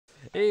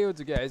Hey,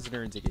 what's up guys,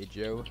 Nerdz aka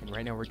Joe, and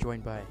right now we're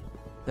joined by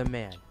the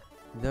man,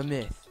 the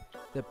myth,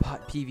 the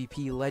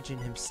PvP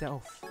legend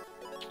himself,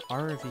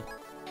 RV.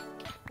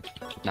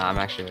 No, I'm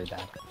actually really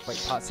bad.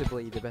 Quite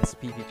possibly the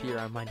best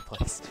PvPer on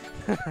Mineplex.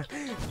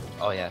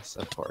 Oh yes,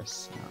 of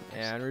course.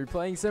 And we're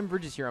playing some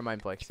bridges here on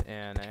Mineplex,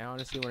 and I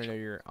honestly want to know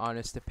your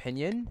honest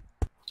opinion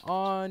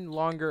on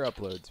longer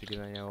uploads, because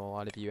I know a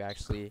lot of you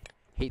actually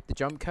hate the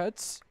jump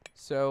cuts,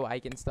 so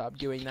I can stop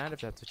doing that if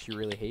that's what you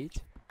really hate.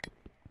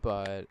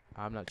 But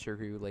I'm not sure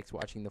who likes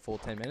watching the full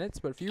 10 minutes,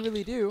 but if you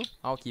really do,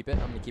 I'll keep it.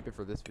 I'm going to keep it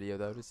for this video,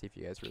 though, to see if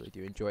you guys really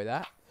do enjoy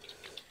that.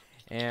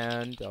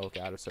 And, oh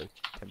god, I'm so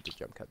tempted to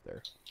jump cut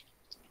there.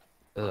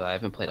 Ugh, I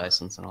haven't played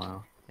Iceland in a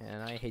while.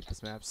 And I hate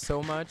this map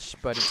so much,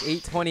 but it's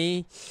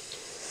 8:20,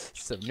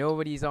 so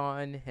nobody's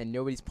on, and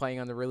nobody's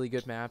playing on the really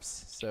good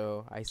maps,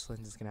 so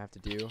Iceland is going to have to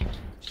do.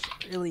 Just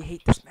really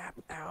hate this map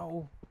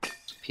now.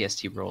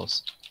 PST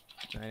rules.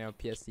 I know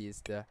PST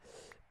is the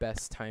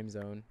best time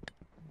zone.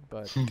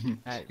 But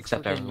at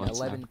Except everyone's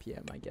 11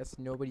 p.m., I guess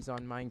nobody's on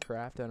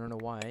Minecraft. I don't know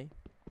why.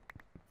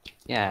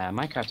 Yeah,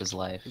 Minecraft is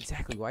life.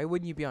 Exactly. Why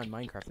wouldn't you be on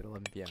Minecraft at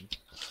 11 p.m.?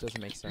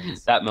 Doesn't make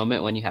sense. That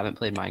moment when you haven't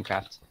played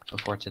Minecraft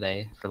before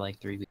today for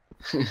like 3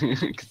 weeks.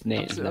 Because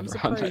Nate is I'm never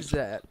on surprised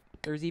that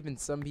there's even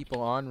some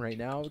people on right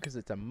now because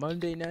it's a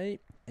Monday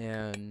night,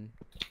 and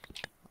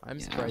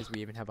I'm surprised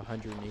we even have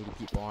 180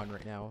 people on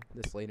right now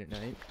this late at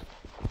night.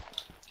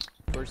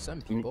 For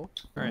some people.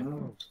 Alright.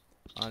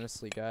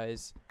 Honestly,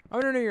 guys, I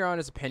want to know your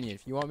honest opinion.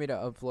 If you want me to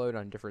upload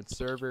on different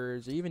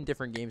servers or even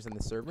different games on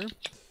the server.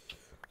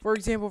 For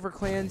example, for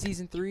Clan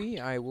Season 3,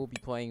 I will be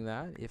playing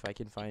that if I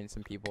can find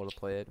some people to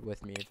play it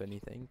with me, if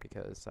anything,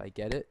 because I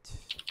get it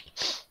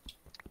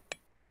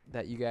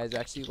that you guys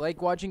actually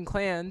like watching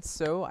clans,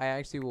 so I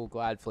actually will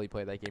gladly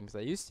play that game because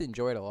I used to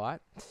enjoy it a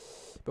lot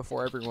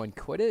before everyone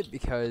quit it,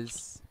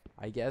 because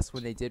I guess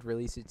when they did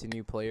release it to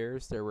new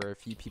players, there were a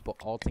few people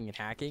alting and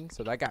hacking,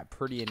 so that got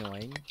pretty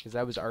annoying, because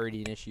that was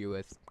already an issue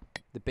with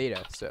the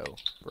beta. So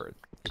for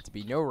it to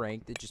be no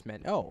ranked, it just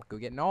meant, oh, go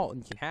get an alt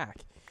and you can hack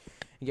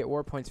and get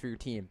war points for your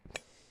team.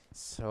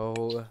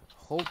 So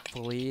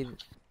hopefully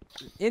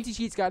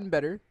anti-cheat's gotten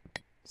better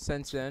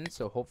since then,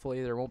 so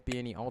hopefully there won't be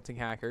any alting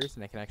hackers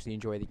and I can actually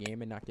enjoy the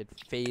game and not get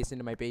phased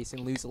into my base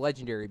and lose a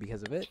legendary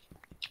because of it.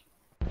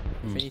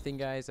 If anything,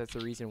 guys, that's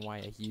the reason why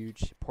a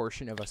huge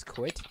portion of us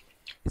quit,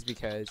 is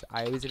because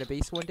I was in a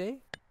base one day,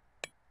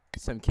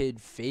 some kid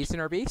phased in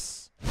our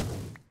base,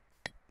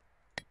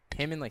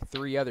 him and like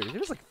 3 others. It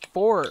was like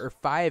 4 or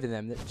 5 of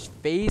them that just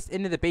phased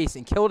into the base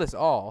and killed us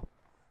all.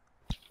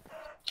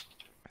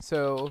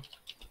 So,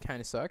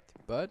 kind of sucked,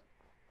 but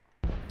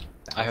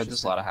I heard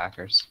there's a lot of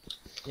hackers.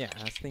 Yeah,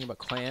 that's the thing about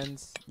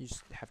clans. You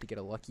just have to get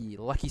a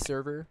lucky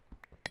server.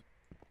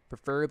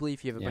 Preferably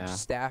if you have a bunch of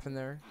staff in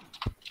there.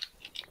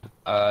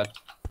 Do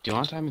you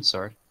want Diamond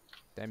Sword?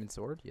 Diamond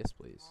Sword? Yes,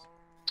 please.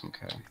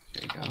 Okay,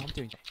 here you go. I'm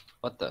doing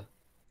What the?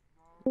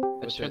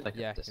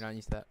 yeah, you're not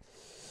used to that.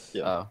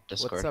 Yeah. Oh,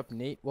 Discord. What's up,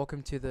 Nate?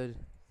 Welcome to the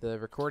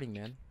recording,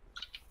 man.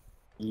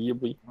 Yeah,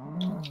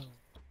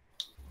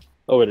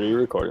 oh wait, are you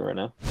recording right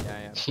now? Yeah, I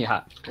am.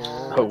 Yeah.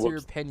 Well, what's your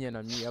opinion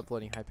on me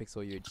uploading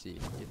Hypixel UHC? Do you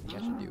think I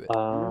should do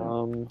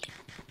it?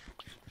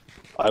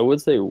 I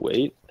would say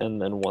wait,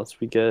 and then once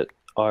we get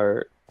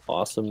our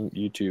awesome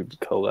YouTube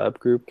collab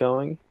group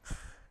going,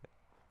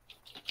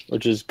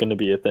 which is going to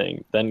be a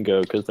thing, then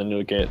go, because then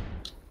you'll get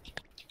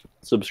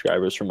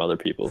subscribers from other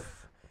people.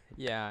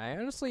 Yeah, I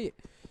honestly,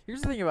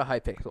 here's the thing about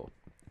Hypixel.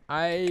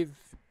 I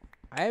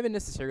haven't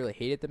necessarily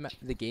hated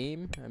the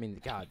game. I mean,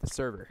 God, the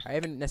server. I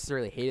haven't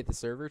necessarily hated the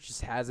server. It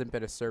just hasn't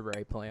been a server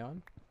I play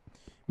on.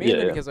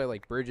 Mainly because I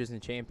like bridges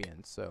and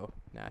champions. So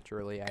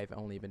naturally, I've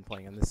only been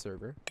playing on this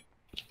server.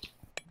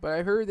 But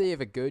I heard they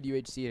have a good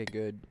UHC and a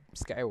good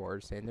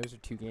Skywars, and those are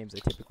 2 games I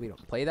typically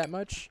don't play that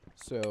much.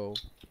 So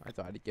I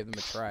thought I'd give them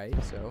a try.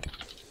 So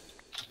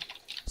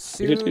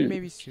soon,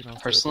 maybe soon. I'll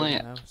Personally,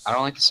 I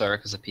don't like the server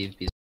because of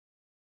PvP.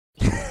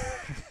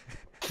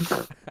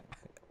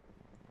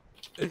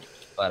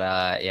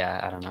 But yeah,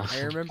 I don't know.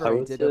 I remember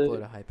I did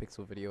upload a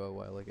Hypixel video a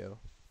while ago.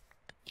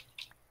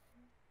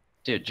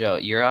 Dude, Joe,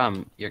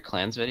 your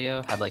clans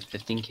video had like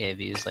 15k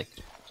views, like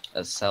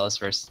a Celis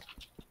versus.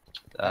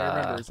 I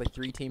remember it was like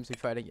 3 teams we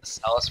fight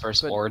against. Celis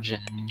versus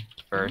Origin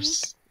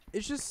versus.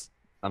 It's just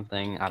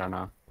something, I don't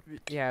know.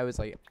 Yeah, it was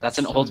like. That's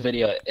an old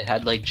video. It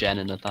had like Jen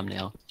in the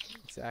thumbnail.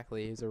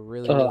 Exactly, it was a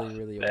really old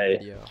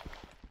video.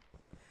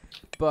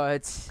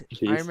 But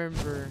Jeez. I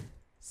remember.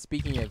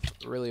 Speaking of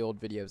really old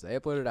videos, I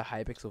uploaded a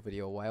Hypixel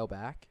video a while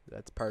back.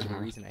 That's part of the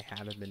reason I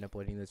haven't been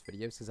uploading those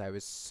videos, because I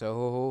was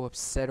so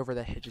upset over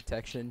that hit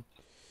detection.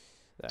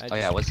 Oh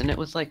yeah, wasn't it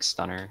with like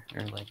Stunner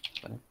or like?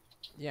 What?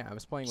 Yeah, I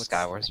was playing with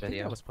Skywars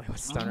video. I was playing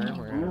with Stunner,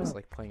 where I was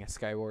like playing a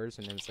Skywars,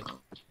 and it was like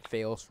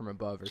fails from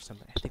above or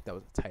something. I think that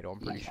was the title. I'm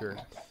pretty sure.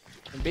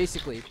 And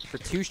basically, for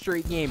 2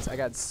 straight games, I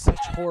got such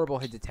horrible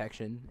hit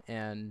detection,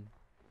 and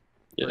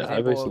yeah,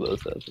 I basically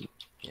those that.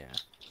 Yeah.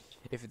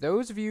 If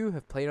those of you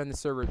have played on the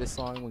server this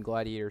long when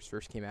Gladiators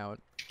first came out,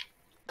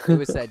 it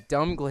was that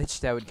dumb glitch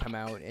that would come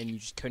out and you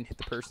just couldn't hit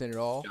the person at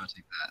all. Don't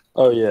take that.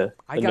 Oh yeah.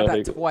 I And got no that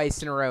hiccup.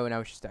 twice in a row, and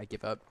I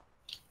give up.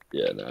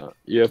 Yeah, no.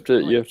 You have to Are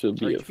be you a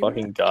keeping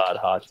fucking god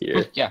hockey.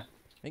 Yeah.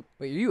 Wait,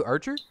 are you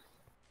Archer?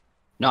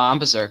 No, I'm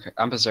Berserker.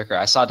 I'm Berserker.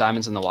 I saw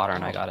diamonds in the water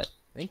and I got it.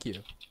 Thank you.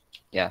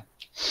 Yeah.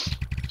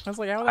 I was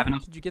like, how I the have heck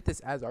enough- did you get this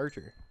as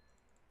Archer?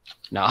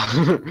 No.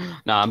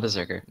 No, I'm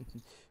Berserker.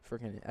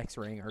 Freaking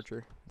X-Rang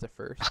Archer. It's a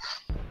first.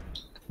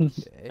 Now,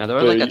 Okay. there were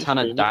Wait, like are a you ton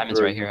of streaming, diamonds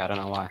or right here. I don't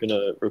know why.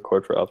 Gonna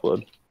record for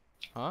upload.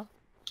 Huh?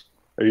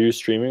 Are you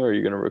streaming or are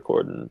you gonna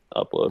record and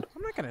upload?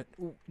 I'm not gonna.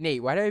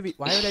 Nate, why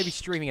would I be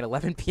streaming at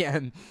 11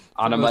 p.m.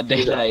 On a most Monday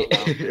people?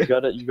 night.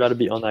 You gotta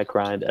be on that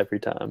grind every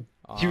time.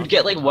 You would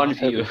get like one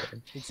view.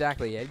 Everything.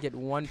 Exactly. I'd get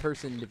one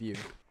person to view.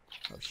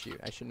 Oh shoot!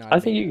 I should not. I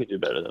have think made you could do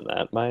better than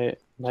that.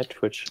 My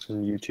Twitch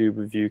and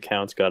YouTube view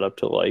counts got up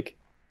to like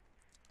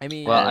I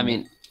mean, Well, I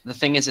mean, the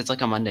thing is, it's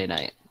like a Monday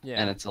night,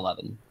 yeah. and it's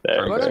 11.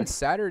 there. But Okay. on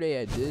Saturday,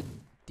 I did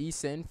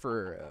decent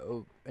for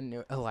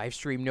a live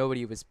stream.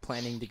 Nobody was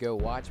planning to go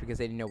watch because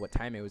they didn't know what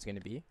time it was going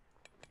to be.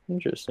 I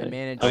Interesting.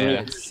 managed Oh, to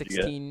yeah. get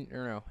 16,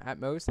 or no, at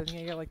most, I think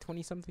I got like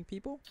 20 something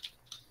people.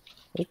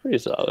 That's pretty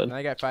solid. And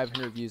I got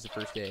 500 views the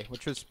first day,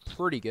 which was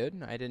pretty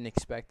good. I didn't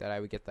expect that I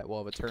would get that well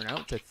of a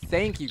turnout. So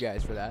thank you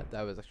guys for that.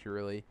 That was actually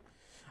really.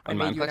 I When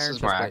made you an Mineplex Iron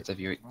is more Fist active,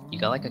 you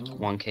got like a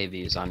 1K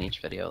views on each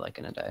video, like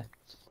in a day.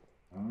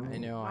 I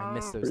know, I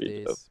miss those Pretty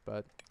days, dope.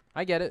 but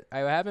I get it. I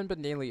haven't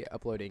been daily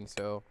uploading,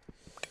 so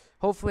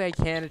hopefully I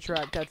can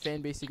attract that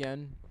fan base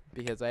again,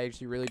 because I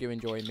actually really do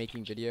enjoy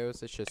making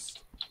videos. It's just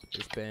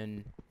there's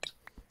been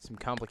some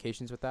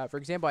complications with that. For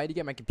example, I had to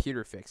get my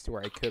computer fixed to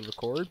where I could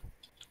record,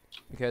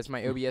 because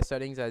my OBS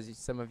settings, as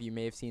some of you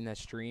may have seen that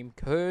stream,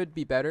 could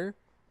be better.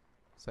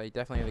 So I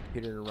definitely have the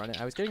computer to run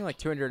it. I was getting like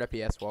 200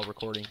 FPS while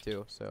recording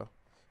too, so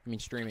I mean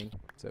streaming.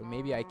 So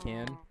maybe I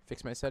can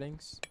fix my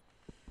settings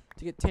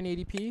to get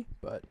 1080p,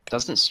 but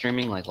Doesn't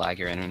streaming like lag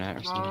your internet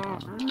or something? I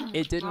don't know.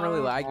 it didn't really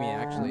lag me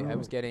actually. I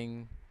was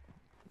getting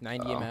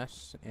 90 Oh.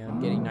 ms and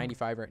I'm getting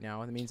 95 right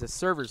now. That means the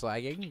server's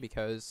lagging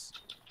because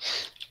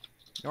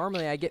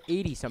normally I get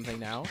 80 something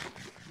now.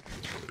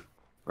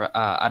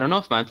 I don't know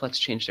if Mineplex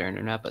changed their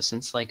internet, but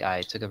since like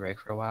I took a break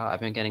for a while, I've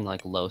been getting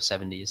like low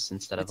 70s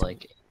instead of It's-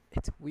 like.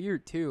 It's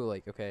weird too.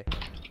 Like, okay,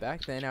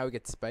 back then I would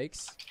get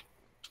spikes.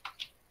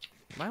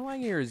 Am I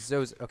lagging or is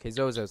Zozo? Okay,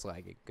 Zozo's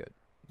lagging. Good.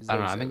 I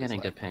don't know. I've been Zozo's getting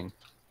good lagging. ping.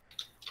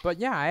 But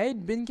yeah, I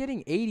had been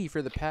getting 80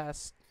 for the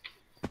past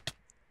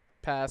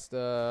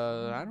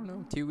I don't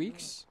know, 2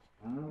 weeks.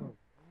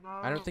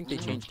 I don't think they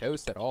changed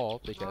host at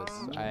all because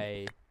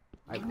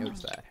I've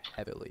noticed that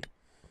heavily.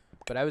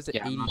 But I was at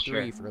Yeah, I'm not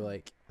 83 sure. for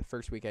like the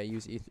first week I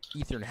used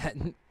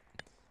Ethernet,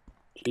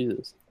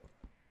 Jesus.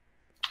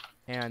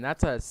 and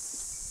that's a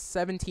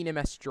 17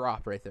 ms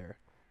drop right there.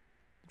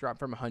 Drop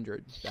from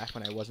 100 back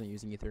when I wasn't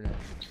using Ethernet.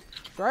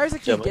 So I was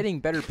actually my- getting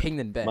better ping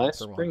than Ben. My for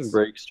spring once.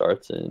 break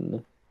starts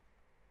in,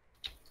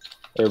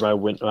 or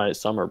my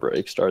summer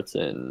break starts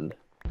in.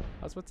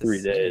 I was about to 3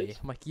 say, days.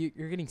 I'm like,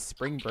 you're getting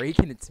spring break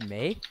and it's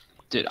May?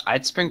 Dude, I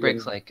had spring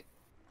breaks like.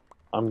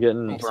 I'm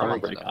getting Over a summer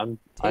month break. ago.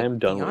 I am Take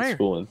done the with iron.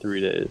 school in 3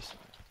 days.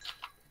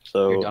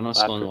 So You're done with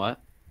school in after- what?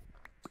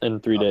 in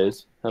 3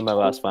 days. And my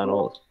last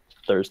final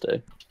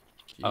Thursday.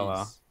 Oh,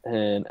 wow. Jeez.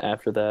 And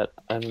after that,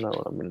 I don't know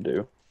what I'm gonna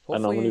do. I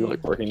know I'm gonna be Hopefully-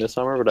 like working this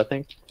summer, but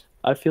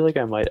I feel like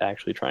I might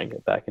actually try and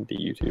get back into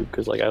YouTube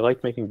because like I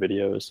like making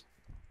videos.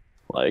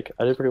 Like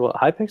I did pretty well.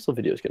 Hypixel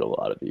videos get a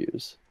lot of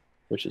views,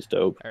 which is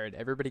dope. All right,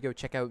 everybody go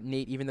check out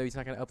Nate, even though he's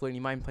not going to upload any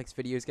Mineplex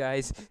videos,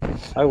 guys.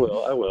 I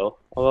will.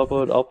 I'll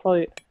upload. I'll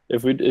probably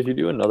if you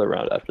do another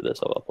round after this,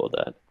 I'll upload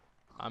that.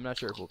 I'm not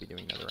sure if we'll be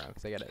doing another round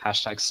because I got it.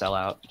 Hashtag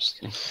sellout. Just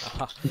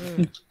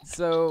kidding.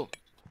 So,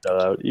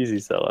 Sellout, easy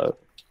sellout.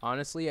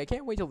 honestly, I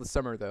can't wait till the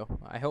summer, though.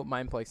 I hope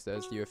Mineplex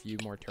does do a few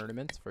more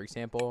tournaments. For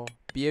example,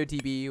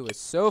 BOTB was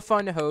so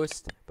fun to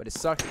host, but it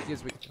sucked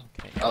because we...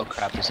 Okay. Oh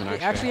crap! There's an We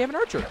archer. actually have an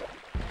archer.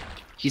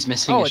 He's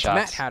missing Oh, his it's shots.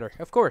 Matt Hatter.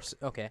 Of course.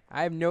 Okay.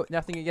 I have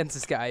nothing against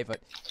this guy, but...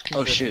 he's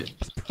Oh, a- shoot.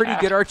 He's a pretty Ah.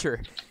 good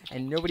archer,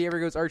 and nobody ever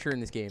goes archer in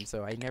this game,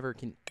 so I never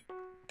can...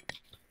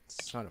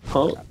 Son of a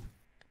Oh, crap.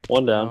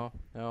 One down.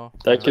 No.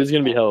 That kid's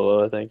gonna be hella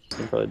low. I think. You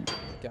can probably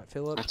Got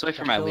Philip. Let's wait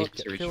for got my Phillip, leaf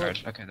to got Phillip.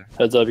 recharge. Okay, there.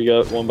 heads up. You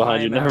got one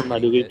behind you. I'm Never out.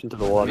 mind. He leaped into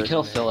the water. We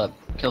kill Philip.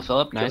 Kill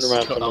Philip. Nice. Turn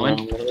around, Kill turn Owen.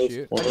 around. One of those-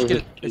 Shoot. one I of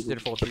just those- did a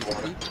full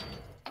 240.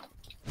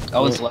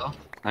 Owen's low.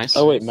 Nice.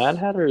 Oh wait, Mad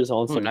Hatter is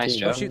on Ooh, 17. nice Oh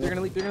job. shoot, they're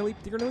gonna leap, they're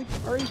gonna leap.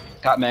 Hurry.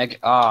 Got Meg.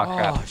 Oh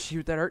crap. Oh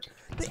shoot, that hurt.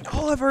 They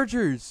all have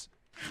archers.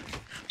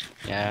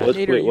 Yeah. What-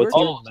 Nate, are wait, you what's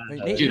archer? your Oh, Mad Wait,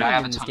 Hatter? Nate, Dude, you're I not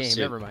have in a this ton of game. soup.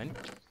 Never mind.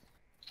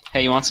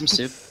 Hey, you want some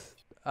soup?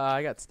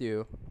 I got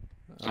stew.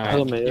 Alright.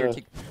 Oh, man, here, yeah.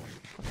 take-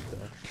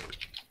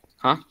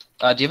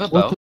 Do you have a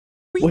What bow?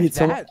 Wait,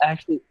 someone that?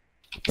 actually,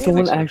 Damn,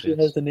 someone I- actually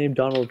has the name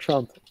Donald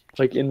Trump,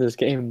 like in this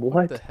game. What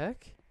What? the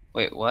heck?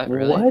 Wait, what?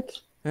 Really? What?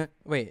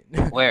 Wait,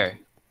 Where?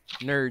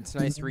 nerds,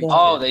 nice to reach.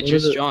 Oh, you. they What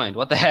just is it? joined.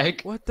 What the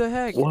heck? What the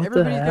heck? What the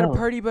Everybody's got a hell?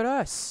 party but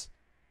us.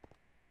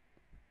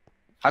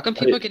 How come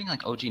people Wait. are getting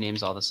like OG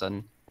names all of a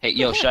sudden? Hey,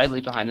 yo, should I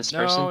leave behind this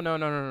person? No,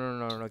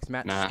 because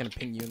Matt's Nah. just gonna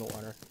ping you in the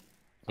water.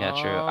 Yeah,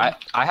 true.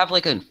 I have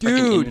like a freaking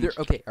Dude,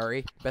 okay,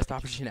 Ari. Best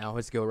option now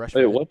is go rush.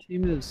 Wait, for it. what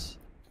team is?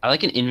 I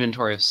like an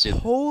inventory of soup.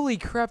 Holy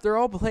crap! They're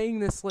all playing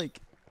this like.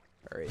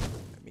 All right,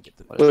 let me get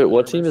the. Wait,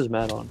 what team is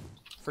Matt on?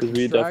 Freaking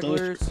we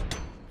definitely- stragglers.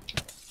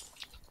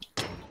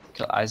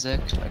 Kill Isaac.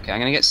 Okay, I'm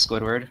gonna get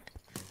Squidward.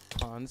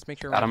 Hold on, let's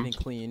make sure Got him.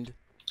 everything's cleaned.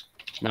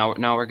 No,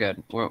 we're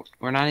good.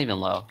 We're not even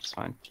low. It's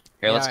fine.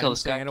 Here, let's Yeah, kill I'm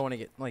this saying guy. I don't want to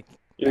get like.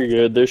 You're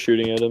good. They're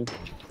shooting at him.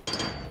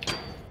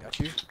 Got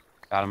you.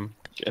 Got him.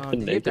 Yeah, Do you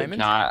have naked. diamonds?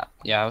 Nah,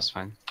 yeah, I was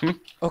fine.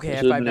 Okay, I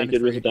He's have 5 diamonds naked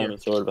for with you a here.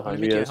 diamond sword I'm gonna behind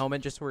make you you a guys.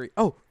 helmet just where.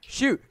 Oh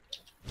shoot!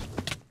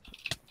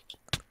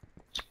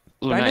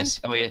 Ooh, Diamond? nice.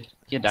 Oh, yeah,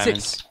 he had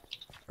diamonds. 6.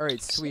 All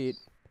right, sweet.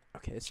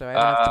 Okay, so I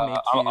have to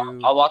make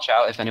you. I'll watch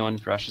out if anyone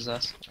rushes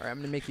us. All right, I'm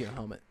gonna make you a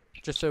helmet,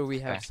 just so we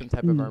have Okay. some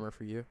type of armor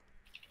for you.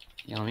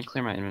 Yeah, let me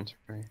clear my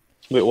inventory.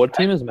 Wait, what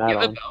team is Do Matt you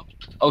have a on? bow?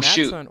 Oh, Matt's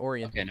shoot. on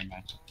Orion. Okay, never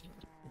mind.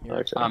 Here.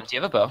 Okay. Do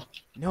you have a bow?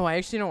 No, I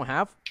actually don't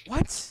have.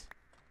 What?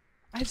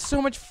 I have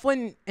so much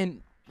flint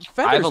and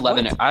feathers. I have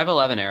 11. What? I have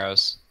 11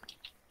 arrows.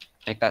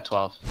 Make that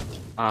 12.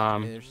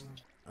 Okay, there's-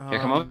 Here,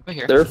 come over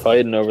here. They're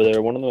fighting over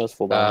there. One of them has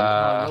full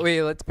diamond. no,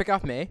 wait, let's pick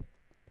off May. I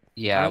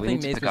Yeah, don't we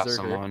think need to May's pick off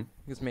berserker. someone.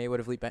 Because May would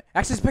have leaped back.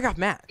 Actually, let's pick off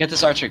Matt. Get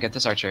this archer. Get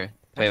this archer.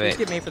 Actually, Wait, let's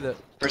wait. get May for the.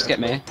 First, get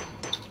May.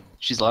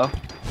 She's low.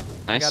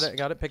 Nice. I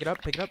got it. Pick it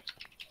up. Pick it up.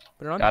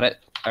 Put it on. Got it.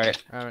 All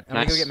right. All right, I'm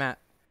gonna go Nice. get Matt.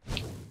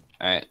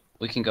 All right.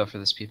 We can go for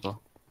this,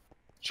 people.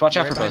 Just watch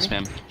You out right for bows,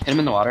 behind spam. Hit him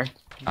in the water.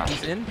 Ah,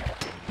 He's in.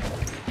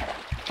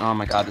 oh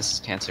my god, this is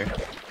cancer.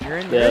 You're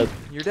in. Yeah, You're, in.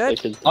 You're dead. Like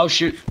his- Oh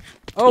shoot.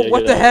 Oh, Yeah, what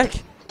get the out.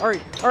 heck? All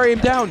right, I'm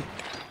down.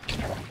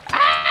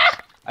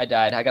 I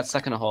died. I got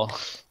stuck in a hole.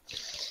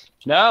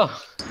 No.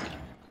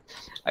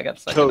 I got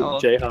stuck in a Oh, hole.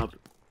 J-Hop.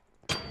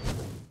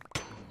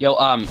 Yo,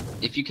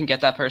 if you can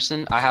get that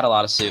person, I had a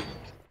lot of soup.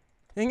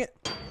 Dang it.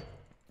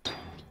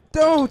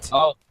 Don't.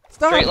 Oh,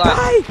 Stop. straight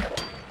line.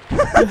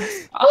 Die.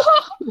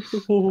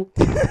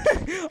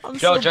 I'm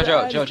so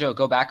bad. Joe,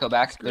 go back.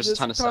 Screw There's a this,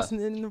 ton of stuff. tossing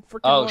it in the frickin'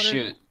 Oh water.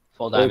 shoot,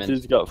 full Oh, diamond.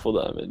 he's got full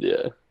diamond, yeah.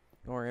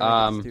 Don't worry, I'm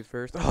gonna get this dude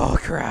first. Oh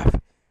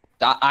crap.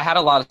 I had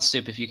a lot of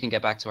soup. If you can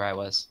get back to where I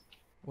was,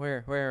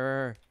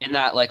 Where? in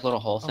that like little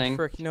hole Oh thing.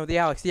 frick! No, the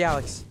Alex.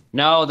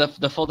 No,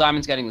 the full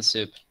diamond's getting the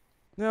soup.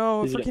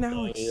 No, He's freaking got-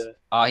 Alex. Yeah,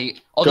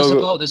 Oh, Go, there's a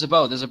go.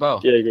 bow. There's a bow.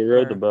 yeah, go grab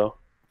Where? the bow.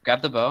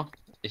 Grab the bow.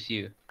 If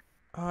you.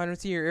 Oh, I don't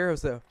see your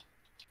arrows though.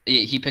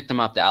 He picked them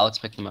up. The Alex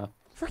picked them up.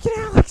 Freaking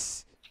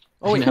Alex.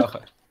 Oh wait. No.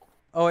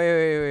 Oh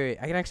wait.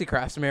 I can actually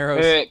craft some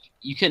arrows. Wait,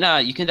 you can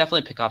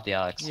definitely pick off the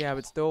Alex. Yeah,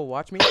 but still,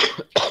 watch me.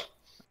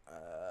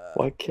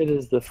 What kid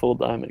is the full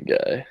diamond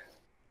guy?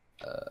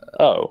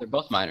 Oh, They're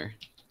both minor.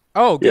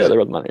 Oh, good. yeah, they're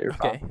both money.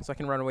 Okay, so I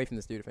can run away from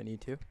this dude if I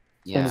need to.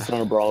 Yeah. Yeah. It's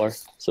not a brawler,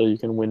 so you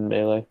can win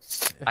melee.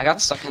 I got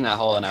stuck in that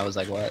hole and I was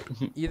like, what?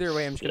 Either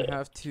way, I'm just gonna Yeah.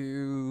 have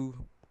to.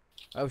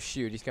 Oh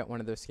shoot, he's got one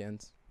of those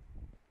skins.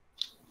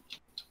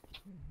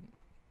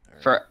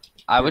 Alright,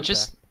 I You're would back.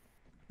 just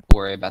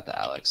worry about the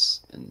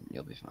Alex and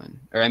you'll be fine.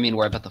 Or I mean,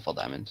 worry about the full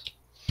diamond.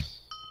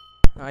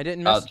 I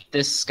didn't Oh, miss.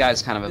 this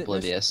guy's kind of Didn't miss.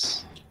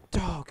 oblivious.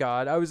 Oh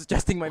god, I was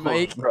adjusting my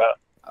mic. Bro.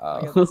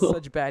 I got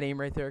such bad aim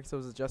right there because I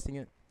was adjusting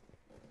it.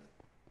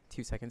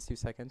 2 seconds.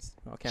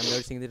 Okay, I'm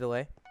noticing the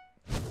delay.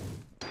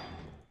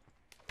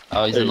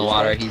 Oh, he's There in the you go.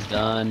 water. He's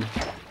done.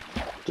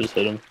 Just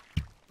hit him.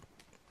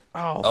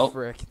 Oh, Oh,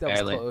 frick, that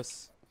barely.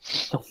 was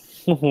close.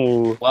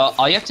 Well,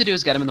 all you have to do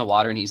is get him in the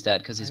water and he's dead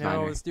because he's I know,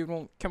 minor. this dude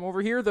won't come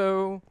over here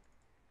though.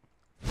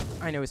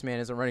 I know his man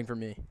isn't running from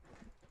me.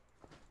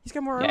 He's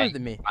got more Yeah, armor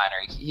than me.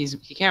 Minor.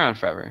 He can't run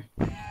forever.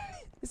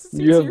 This is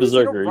You have seriously,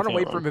 Berserker, don't you run can't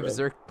away run from a forever.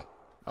 berserk.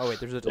 Oh wait,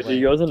 there's a If delay.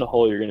 he goes in the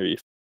hole, you're gonna be.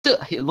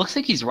 It looks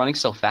like he's running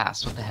so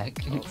fast. What the heck?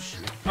 Oh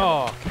shoot.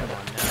 Oh, come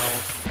on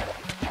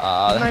now.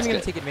 I'm not That's even gonna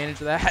good. take advantage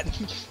of that.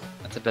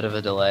 That's a bit of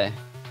a delay.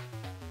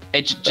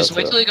 Hey, just That's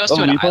wait till he goes oh,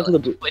 to an you went to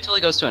island. the- Wait till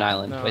he goes to an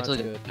island. No, Wait till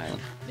it's he goes good. to an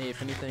island. Hey,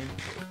 if anything.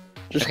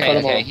 Just Okay, cut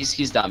him okay, off.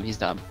 he's dumb. He's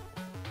dumb.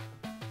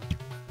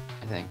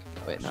 I think.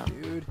 Oh, wait, no.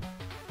 Dude.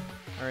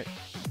 Alright.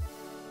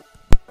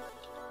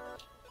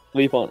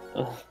 Leap on.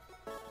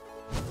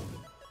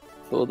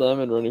 Full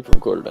diamond running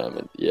from quarter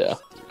diamond. Yeah.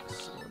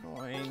 So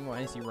annoying.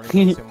 Why is he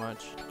running so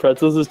much?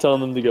 Pretzels is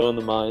telling them to go in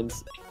the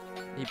mines.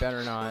 He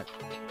better not.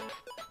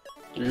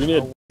 You're gonna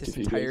Oh, this if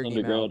he entire goes game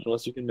underground out.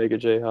 unless you can make a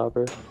J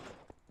hopper.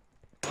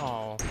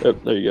 Oh,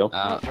 Yep, there you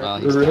go. Well,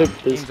 he's Rip dumb.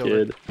 this Game's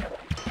over. kid.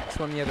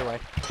 swim the other way.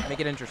 Make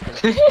it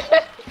interesting.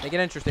 Make it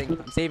interesting.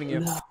 I'm saving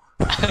you.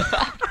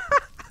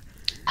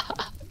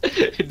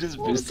 It just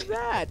What was boosted.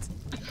 that?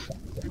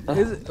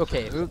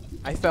 Okay,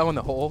 I fell in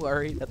the hole,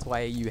 alright? That's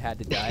why you had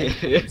to die.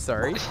 I'm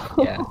sorry.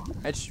 Yeah.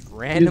 I just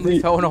randomly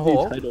fell in a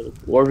hole.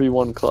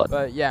 4v1 clutch.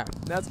 But yeah,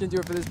 that's gonna do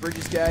it for this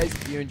Bridges, guys.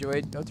 If you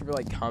enjoyed, don't forget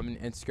to like, comment,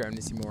 and subscribe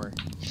to see more.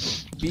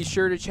 Be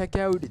sure to check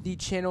out the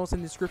channels in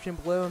the description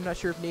below. I'm not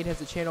sure if Nate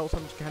has a channel, so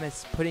I'm just kind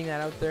of putting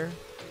that out there.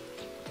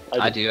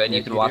 I do, and you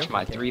Yeah, can you watch do?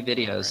 my Okay. 3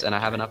 videos, and I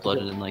haven't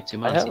uploaded in like 2 I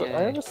months. have, Yay.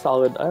 I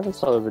have a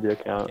solid video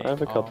count. Okay, I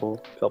have a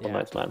couple yeah.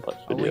 nice Mineplex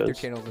I'll link their videos.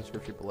 channels in the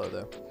description below,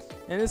 though.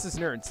 And this is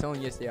Nerdz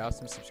telling you to stay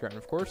awesome, subscribe, and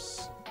of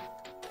course,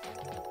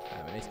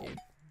 have a nice game.